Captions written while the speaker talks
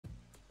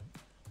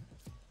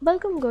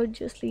Welcome,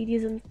 gorgeous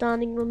ladies and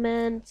stunning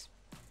women.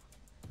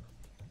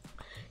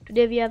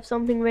 Today we have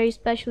something very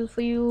special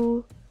for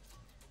you.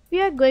 We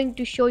are going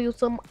to show you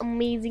some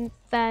amazing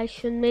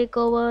fashion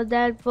makeover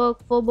that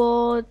work for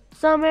both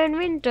summer and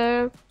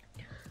winter,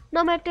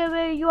 no matter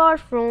where you are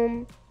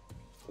from,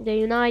 the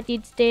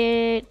United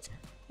States,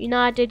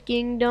 United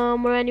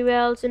Kingdom, or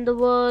anywhere else in the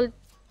world.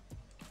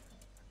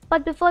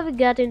 But before we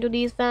get into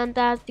these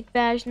fantastic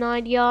fashion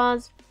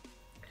ideas,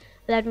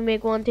 let me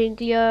make one thing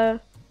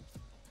clear.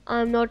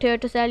 I'm not here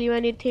to sell you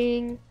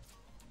anything.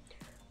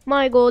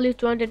 My goal is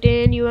to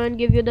entertain you and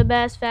give you the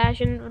best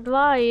fashion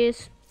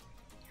advice.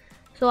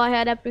 So I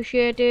had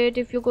appreciate it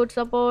if you could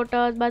support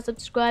us by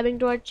subscribing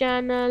to our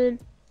channel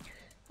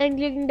and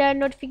clicking that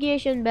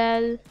notification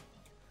bell.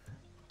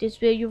 This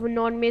way you will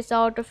not miss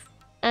out of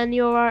any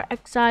of our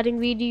exciting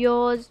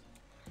videos.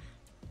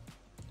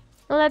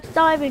 Now let's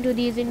dive into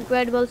these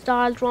incredible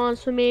style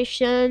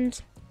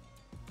transformations.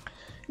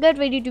 Get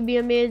ready to be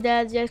amazed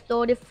as we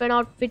explore different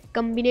outfit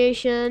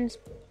combinations.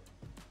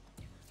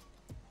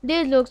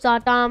 These looks are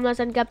timeless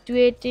and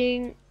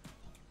captivating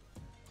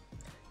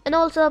and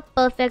also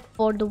perfect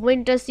for the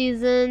winter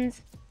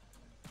seasons.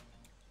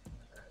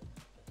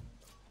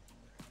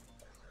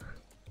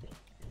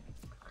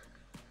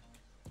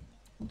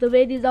 The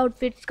way these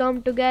outfits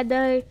come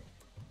together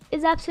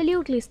is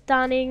absolutely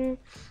stunning.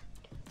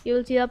 You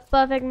will see a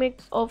perfect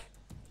mix of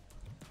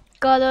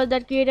colors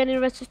that create an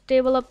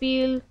irresistible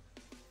appeal.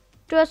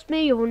 Trust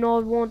me, you will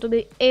not want to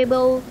be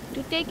able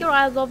to take your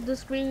eyes off the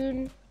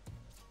screen.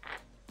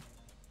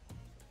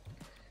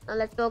 Now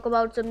let's talk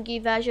about some key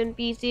fashion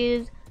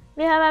pieces.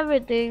 We have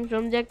everything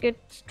from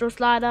jackets to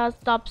sliders,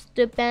 tops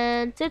to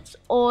pants. It's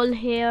all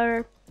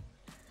here.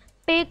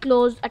 Pay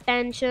close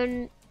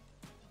attention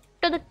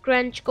to the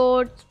trench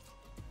coats,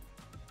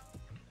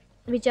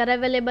 which are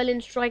available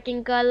in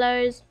striking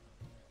colors.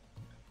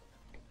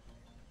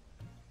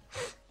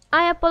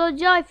 I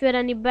apologize for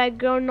any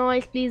background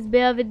noise, please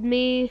bear with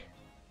me.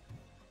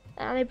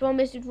 And I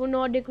promise it will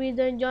not decrease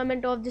the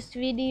enjoyment of this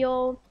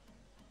video.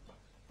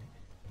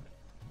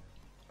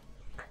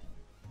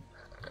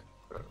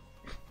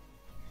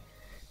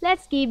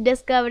 Let's keep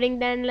discovering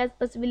the endless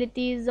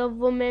possibilities of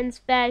women's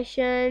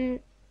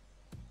fashion.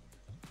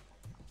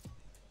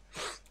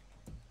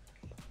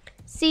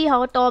 See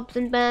how tops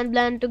and pants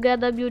blend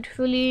together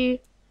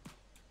beautifully,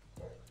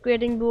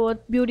 creating both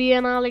beauty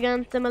and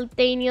elegance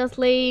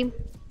simultaneously.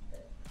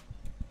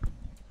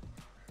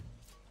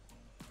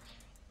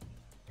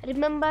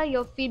 Remember,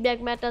 your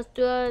feedback matters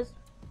to us,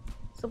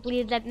 so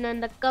please let me know in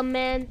the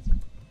comments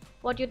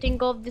what you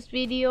think of this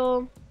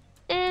video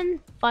and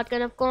what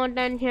kind of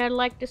content you'd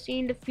like to see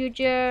in the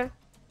future.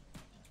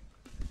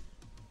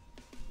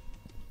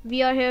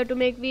 We are here to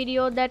make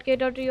videos that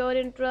cater to your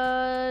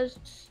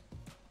interests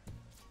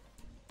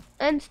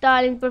and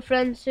styling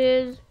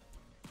preferences.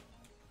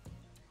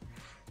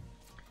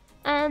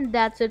 And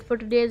that's it for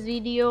today's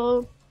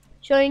video,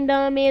 showing the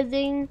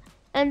amazing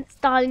and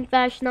styling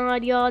fashion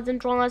ideas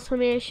and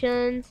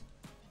transformations.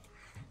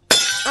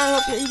 I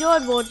hope you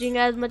enjoyed watching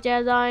as much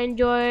as I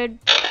enjoyed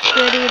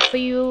creating it for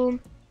you.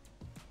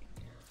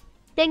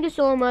 Thank you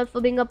so much for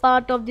being a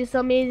part of this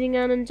amazing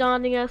and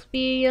enchanting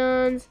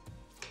experience.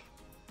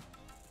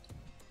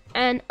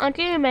 And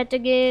until we meet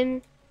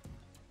again,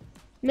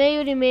 may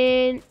you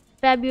remain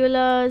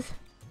fabulous.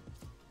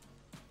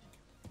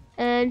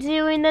 And see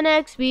you in the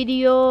next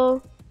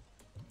video.